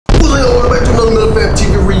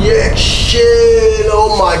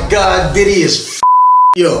God, Diddy is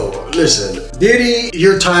Yo, listen, Diddy,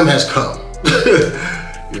 your time has come.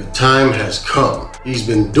 Your time has come. He's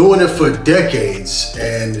been doing it for decades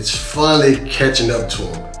and it's finally catching up to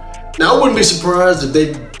him. Now, I wouldn't be surprised if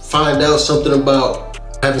they find out something about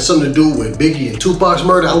having something to do with Biggie and Tupac's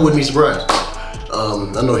murder. I wouldn't be surprised.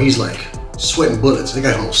 I know he's like sweating bullets. They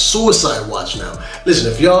got him on suicide watch now.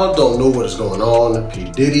 Listen, if y'all don't know what is going on,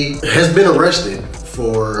 P. Diddy has been arrested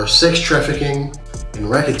for sex trafficking and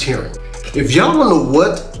racketeering. If y'all don't know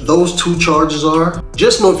what those two charges are,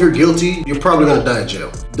 just know if you're guilty, you're probably gonna die in jail.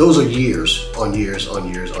 Those are years on years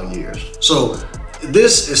on years on years. So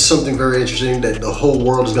this is something very interesting that the whole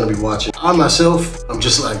world is gonna be watching. I myself, I'm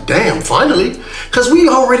just like, damn, finally. Cause we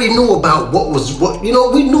already knew about we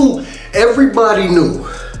knew, everybody knew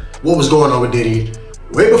what was going on with Diddy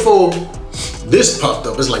way before this popped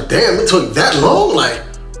up. It's like, damn, it took that long? Like,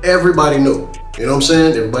 everybody knew. You know what I'm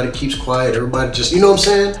saying? Everybody keeps quiet, everybody just, you know what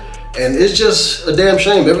I'm saying? And it's just a damn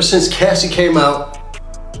shame. Ever since Cassie came out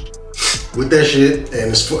with that shit,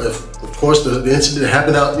 and of course the incident that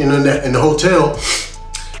happened out, you know, in the hotel,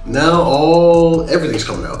 now everything's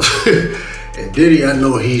coming out. And Diddy, I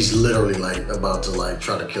know he's literally like about to like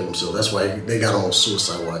try to kill himself. That's why they got him on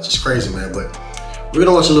suicide watch. It's crazy, man. But we're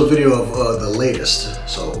gonna watch a little video of the latest.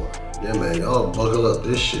 So yeah, man, y'all buckle up.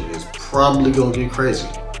 This shit is probably gonna get crazy.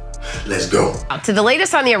 Let's go. To the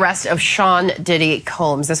latest on the arrest of Sean Diddy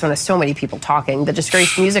Combs. This one has so many people talking. The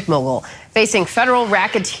disgraced music mogul facing federal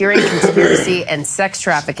racketeering, conspiracy, and sex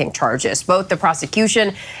trafficking charges. Both the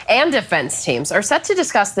prosecution and defense teams are set to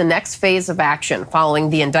discuss the next phase of action following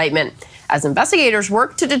the indictment as investigators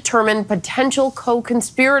work to determine potential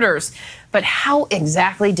co-conspirators. But how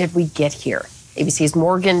exactly did we get here? ABC's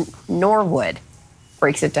Morgan Norwood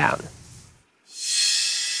breaks it down.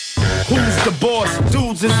 Who's the boss?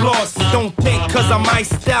 Dudes is lost. Don't think cause I'm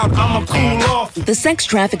iced out, I'ma cool off. The sex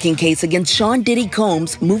trafficking case against Sean Diddy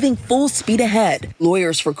Combs moving full speed ahead.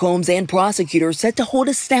 Lawyers for Combs and prosecutors set to hold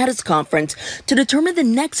a status conference to determine the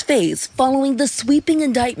next phase following the sweeping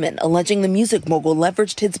indictment alleging the music mogul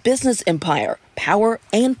leveraged his business empire, power,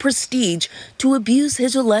 and prestige to abuse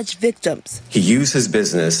his alleged victims. He used his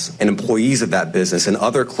business and employees of that business and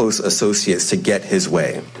other close associates to get his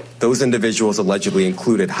way. Those individuals allegedly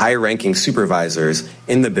included high-ranking supervisors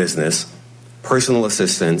in the business, personal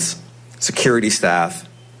assistants, security staff,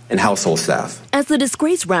 and household staff. As the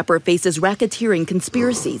disgraced rapper faces racketeering,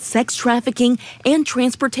 conspiracy, sex trafficking, and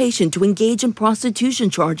transportation to engage in prostitution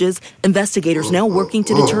charges, investigators now working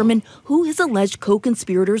to determine who his alleged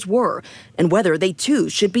co-conspirators were and whether they too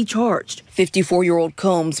should be charged. 54-year-old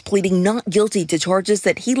Combs pleading not guilty to charges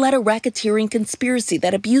that he led a racketeering conspiracy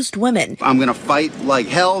that abused women. I'm gonna fight like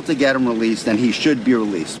hell to get him released, and he should be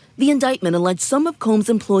released. The indictment alleged some of Combs'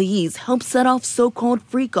 employees helped set off so-called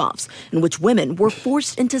freak-offs in which women were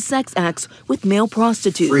forced into sex acts with male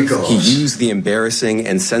prostitutes. He used the embarrassing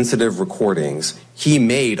and sensitive recordings he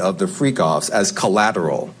made of the freak-offs as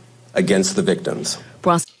collateral against the victims.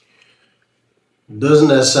 Doesn't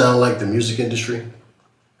that sound like the music industry?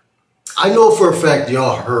 I know for a fact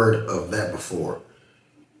y'all heard of that before.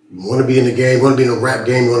 You want to be in the game, you want to be in a rap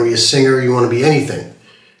game, you want to be a singer, you want to be anything.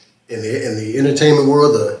 In the entertainment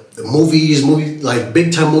world, the movies, like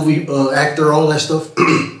big time movie actor, all that stuff.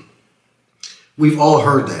 We've all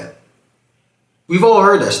heard that. We've all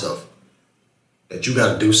heard that stuff. That you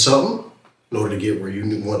got to do something in order to get where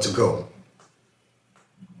you want to go.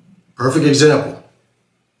 Perfect example.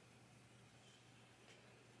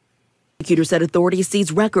 Prosecutors said authorities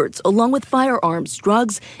seized records along with firearms,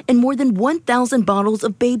 drugs, and more than 1,000 bottles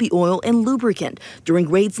of baby oil and lubricant during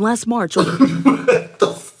raids last March. Yo,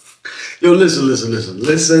 listen.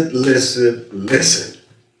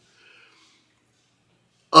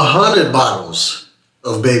 100 bottles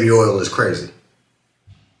of baby oil is crazy.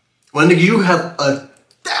 My nigga, you have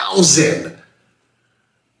 1,000.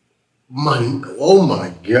 Oh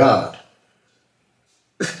my God.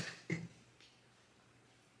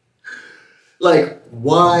 Like,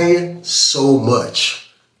 why so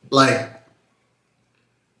much? Like,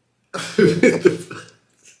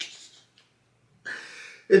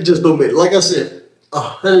 it just don't make, like I said,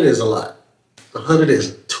 100 is a lot. 100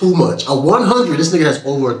 is too much. 100, this nigga has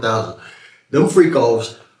over 1,000. Them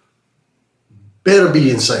freak-offs better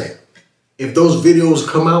be insane. If those videos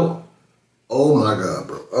come out, oh my God,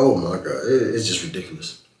 bro. Oh my God, it's just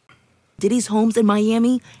ridiculous. Diddy's homes in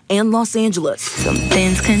Miami and Los Angeles.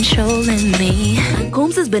 Something's controlling me.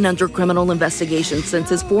 Combs has been under criminal investigation since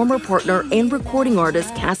his former partner and recording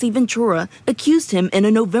artist Cassie Ventura accused him in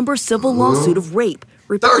a November civil lawsuit of rape,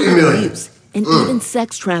 $30 million. abuse, and even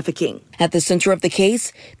sex trafficking. At the center of the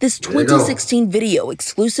case, this 2016 video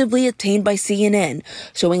exclusively obtained by CNN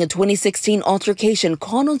showing a 2016 altercation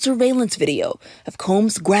caught on surveillance video of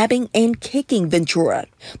Combs grabbing and kicking Ventura.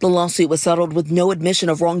 The lawsuit was settled with no admission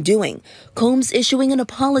of wrongdoing, Combs issuing an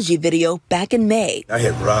apology video back in May. I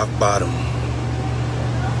hit rock bottom,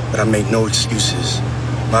 but I make no excuses.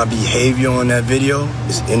 My behavior on that video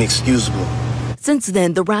is inexcusable. Since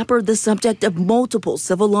then, the rapper the subject of multiple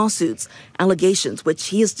civil lawsuits, allegations which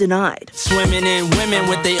he has denied. Swimming in women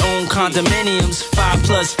with their own condominiums,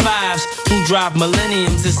 5+5s who drive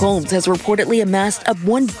millenniums. Combs has reportedly amassed a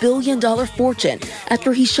 $1 billion fortune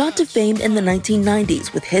after he shot to fame in the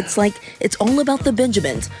 1990s with hits like It's All About the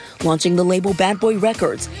Benjamins, launching the label Bad Boy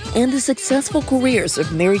Records, and the successful careers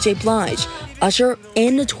of Mary J. Blige, Usher,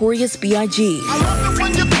 and Notorious B.I.G.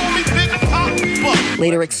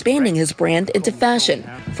 Later expanding his brand into fashion,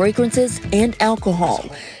 fragrances, and alcohol.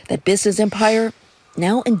 That business empire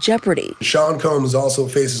now in jeopardy. Sean Combs also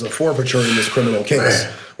faces a forfeiture in this criminal case,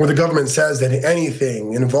 where the government says that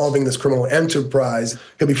anything involving this criminal enterprise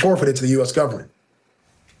could be forfeited to the U.S. government.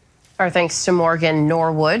 Our thanks to Morgan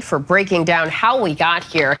Norwood for breaking down how we got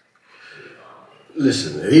here.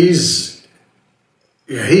 Listen, he's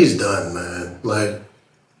done, man. Like,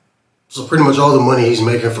 so pretty much all the money he's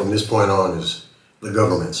making from this point on is the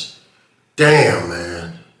government's. Damn,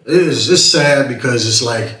 man. It's just sad because it's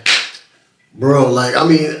like, bro, like, I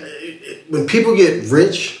mean, when people get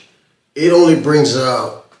rich, it only brings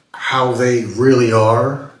out how they really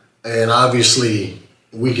are. And obviously,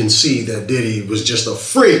 we can see that Diddy was just a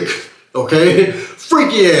freak, okay?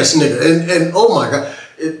 Freaky ass nigga. And oh my God.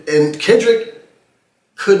 And Kendrick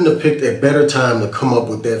couldn't have picked a better time to come up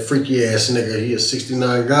with that freaky ass nigga. He is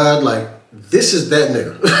 69 God. Like, this is that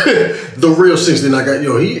nigga. The real 69 God.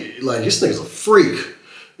 Yo, this nigga's a freak.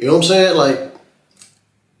 You know what I'm saying? Like,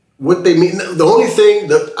 what they mean. The only thing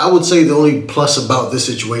that I would say, the only plus about this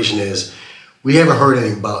situation is we haven't heard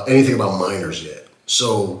anything about minors yet.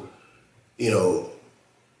 So, you know,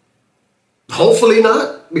 hopefully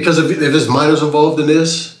not, because if there's minors involved in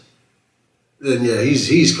this, then yeah,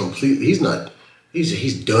 he's completely, he's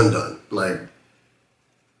done. Like,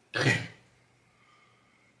 damn.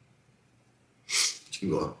 Keep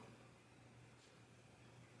going.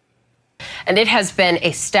 And it has been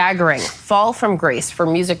a staggering fall from grace for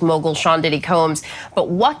music mogul Sean Diddy Combs. But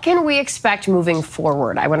what can we expect moving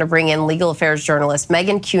forward? I want to bring in legal affairs journalist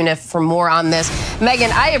Megan Cuniff for more on this. Megan,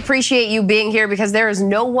 I appreciate you being here because there is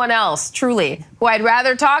no one else, truly, who I'd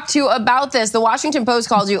rather talk to about this. The Washington Post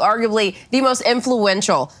calls you arguably the most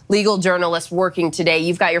influential legal journalist working today.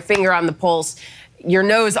 You've got your finger on the pulse, your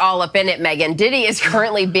nose all up in it, Megan. Diddy is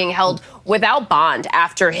currently being held without bond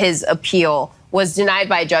after his appeal was denied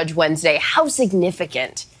by a judge Wednesday. How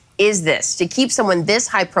significant is this to keep someone this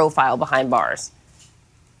high profile behind bars?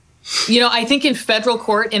 You know, I think in federal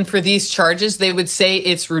court and for these charges, they would say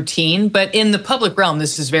it's routine. But in the public realm,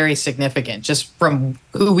 this is very significant, just from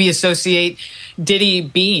who we associate Diddy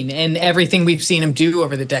being and everything we've seen him do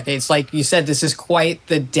over the decades. Like you said, this is quite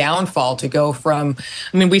the downfall to go from.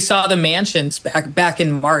 I mean, we saw the mansions back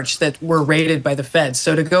in March that were raided by the feds.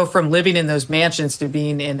 So to go from living in those mansions to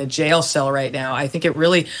being in a jail cell right now, I think it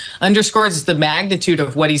really underscores the magnitude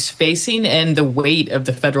of what he's facing and the weight of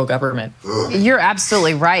the federal government. You're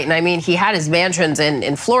absolutely right. And I mean, he had his mansions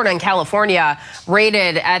in Florida and California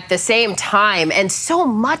raided at the same time. And so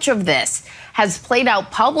much of this has played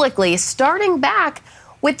out publicly, starting back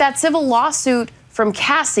with that civil lawsuit from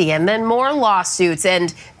Cassie and then more lawsuits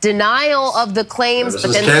and denial of the claims,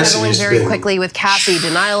 but then settling very quickly with Cassie,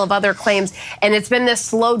 denial of other claims. And it's been this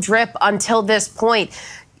slow drip until this point.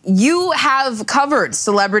 You have covered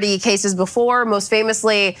celebrity cases before, most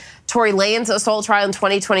famously Tory Lanez assault trial in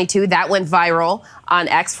 2022. That went viral on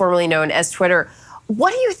X, formerly known as Twitter.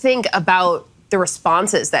 What do you think about the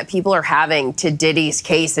responses that people are having to Diddy's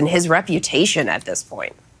case and his reputation at this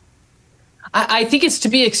point? I think it's to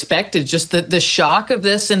be expected, just the shock of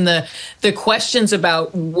this and the questions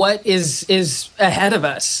about what is ahead of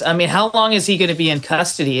us. I mean, how long is he going to be in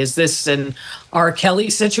custody? Is this an R. Kelly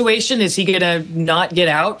situation? Is he going to not get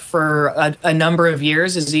out for a number of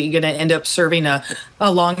years? Is he going to end up serving a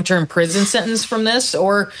long-term prison sentence from this?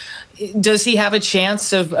 Or does he have a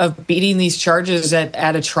chance of beating these charges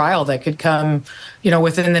at a trial that could come,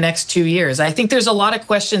 within the next 2 years? I think there's a lot of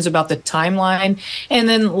questions about the timeline. And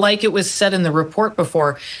then, like it was said in the report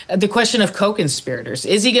before, the question of co-conspirators.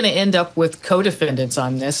 Is he going to end up with co-defendants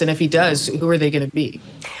on this? And if he does, who are they going to be?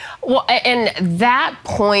 Well, and that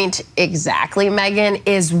point exactly, Megan,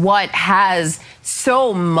 is what has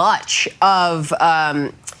so much of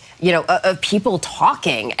of people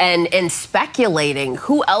talking and speculating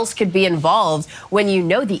who else could be involved when you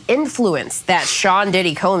know the influence that Sean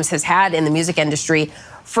Diddy Combs has had in the music industry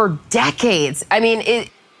for decades. I mean,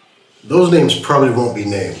 those names probably won't be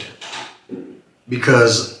named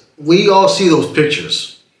because we all see those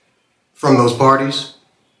pictures from those parties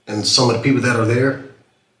and some of the people that are there,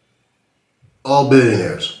 all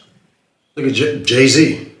billionaires. Look at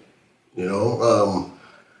Jay-Z,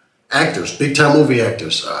 actors, big time movie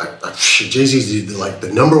actors. Jay-Z's like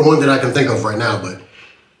the number one that I can think of right now, but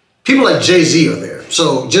people like Jay-Z are there.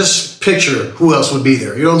 So just picture who else would be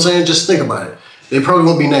there. You know what I'm saying? Just think about it. They probably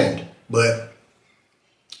won't be named, but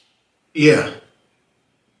yeah.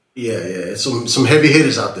 It's some heavy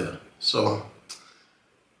hitters out there. So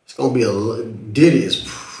it's gonna be Diddy is,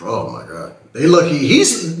 oh my God. They lucky,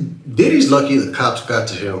 Diddy's lucky the cops got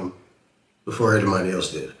to him before anybody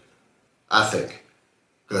else did, I think.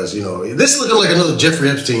 Because, this is looking like another Jeffrey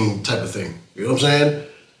Epstein type of thing. You know what I'm saying?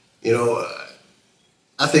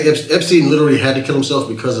 I think Epstein literally had to kill himself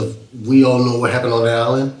because of, we all know what happened on that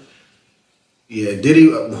island. Yeah,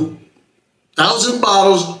 Diddy, 1,000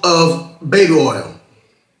 bottles of baby oil.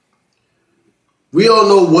 We all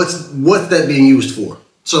know what's that being used for.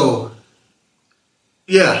 So,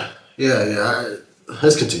 yeah.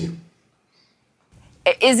 Let's continue.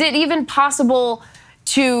 Is it even possible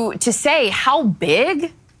to say how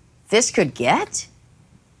big this could get?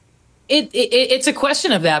 It's a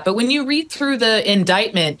question of that, but when you read through the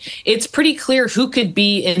indictment, it's pretty clear who could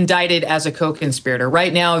be indicted as a co-conspirator.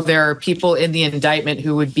 Right now, there are people in the indictment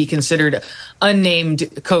who would be considered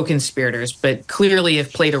unnamed co-conspirators, but clearly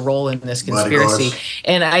have played a role in this conspiracy.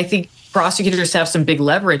 And I think prosecutors have some big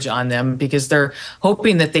leverage on them because they're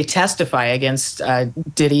hoping that they testify against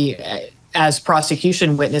Diddy as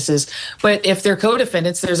prosecution witnesses. But if they're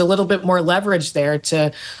co-defendants, there's a little bit more leverage there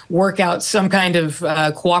to work out some kind of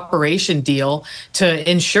cooperation deal to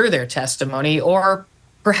ensure their testimony, or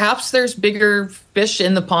perhaps there's bigger fish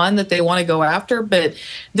in the pond that they want to go after. But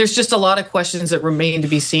there's just a lot of questions that remain to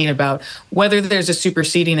be seen about whether there's a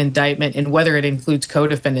superseding indictment and whether it includes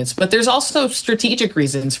co-defendants. But there's also strategic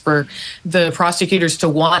reasons for the prosecutors to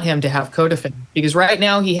want him to have co-defendants, because right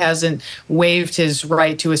now he hasn't waived his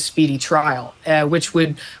right to a speedy trial, which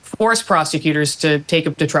would force prosecutors to take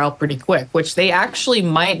him to trial pretty quick, which they actually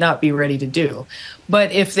might not be ready to do.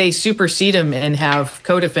 But if they supersede him and have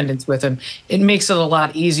co-defendants with him, it makes it a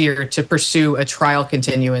lot easier to pursue a trial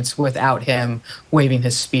continuance without him waiving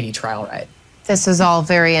his speedy trial right. This is all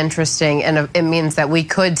very interesting, and it means that we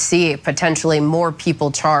could see potentially more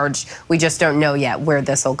people charged. We just don't know yet where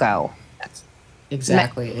this will go.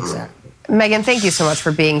 Exactly. Megan, thank you so much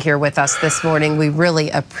for being here with us this morning. We really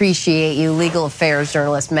appreciate you. Legal affairs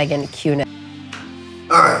journalist Megan Cunin.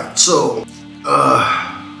 All right, so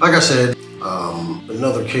like I said,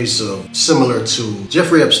 another case of similar to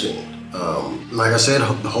Jeffrey Epstein. Like I said,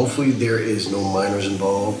 hopefully there is no minors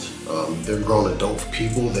involved. They're grown adult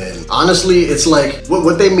people. Then honestly, it's like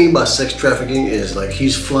what they mean by sex trafficking is like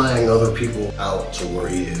he's flying other people out to where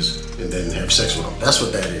he is and then have sex with them. That's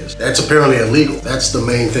what that is. That's apparently illegal. That's the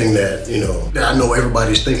main thing that, I know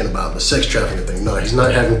everybody's thinking about, the sex trafficking thing. No, he's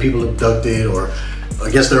not having people abducted or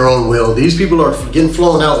against their own will. These people are getting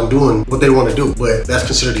flown out and doing what they want to do, but that's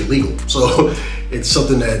considered illegal. So it's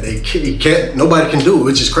something that nobody can do,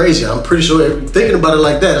 which is crazy. I'm pretty sure thinking about it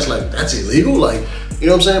like that, it's like, that's illegal? Like, you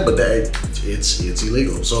know what I'm saying? But it's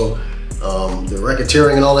illegal. So the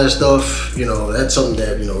racketeering and all that stuff, that's something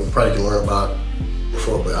that, we probably can learn about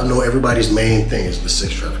before, but I know everybody's main thing is the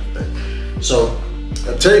sex trafficking thing. So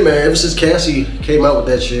I tell you, man, ever since Cassie came out with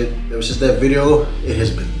that shit, ever since that video, it has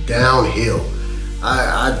been downhill.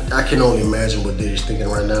 I can only imagine what Diddy's thinking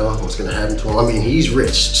right now, what's gonna happen to him. I mean, he's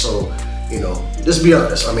rich, so, let's be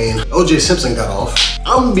honest. I mean, O.J. Simpson got off.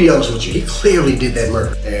 I'm gonna be honest with you, he clearly did that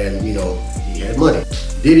murder, and, he had money.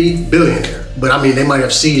 Diddy, billionaire. But I mean, they might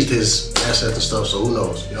have seized his assets and stuff, so who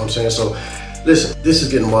knows, you know what I'm saying? So, listen, this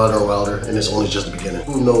is getting wilder and wilder, and it's only just the beginning.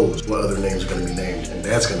 Who knows what other names are gonna be named, and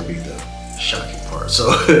that's gonna be the shocking part.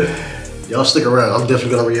 So, y'all stick around. I'm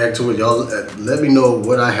definitely gonna react to it. Y'all let me know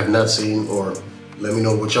what I have not seen, or let me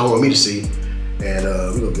know what y'all want me to see, and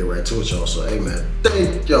we're gonna get right to it, y'all. So, hey, man,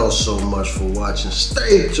 thank y'all so much for watching.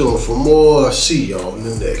 Stay tuned for more. See y'all in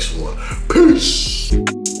the next one. Peace.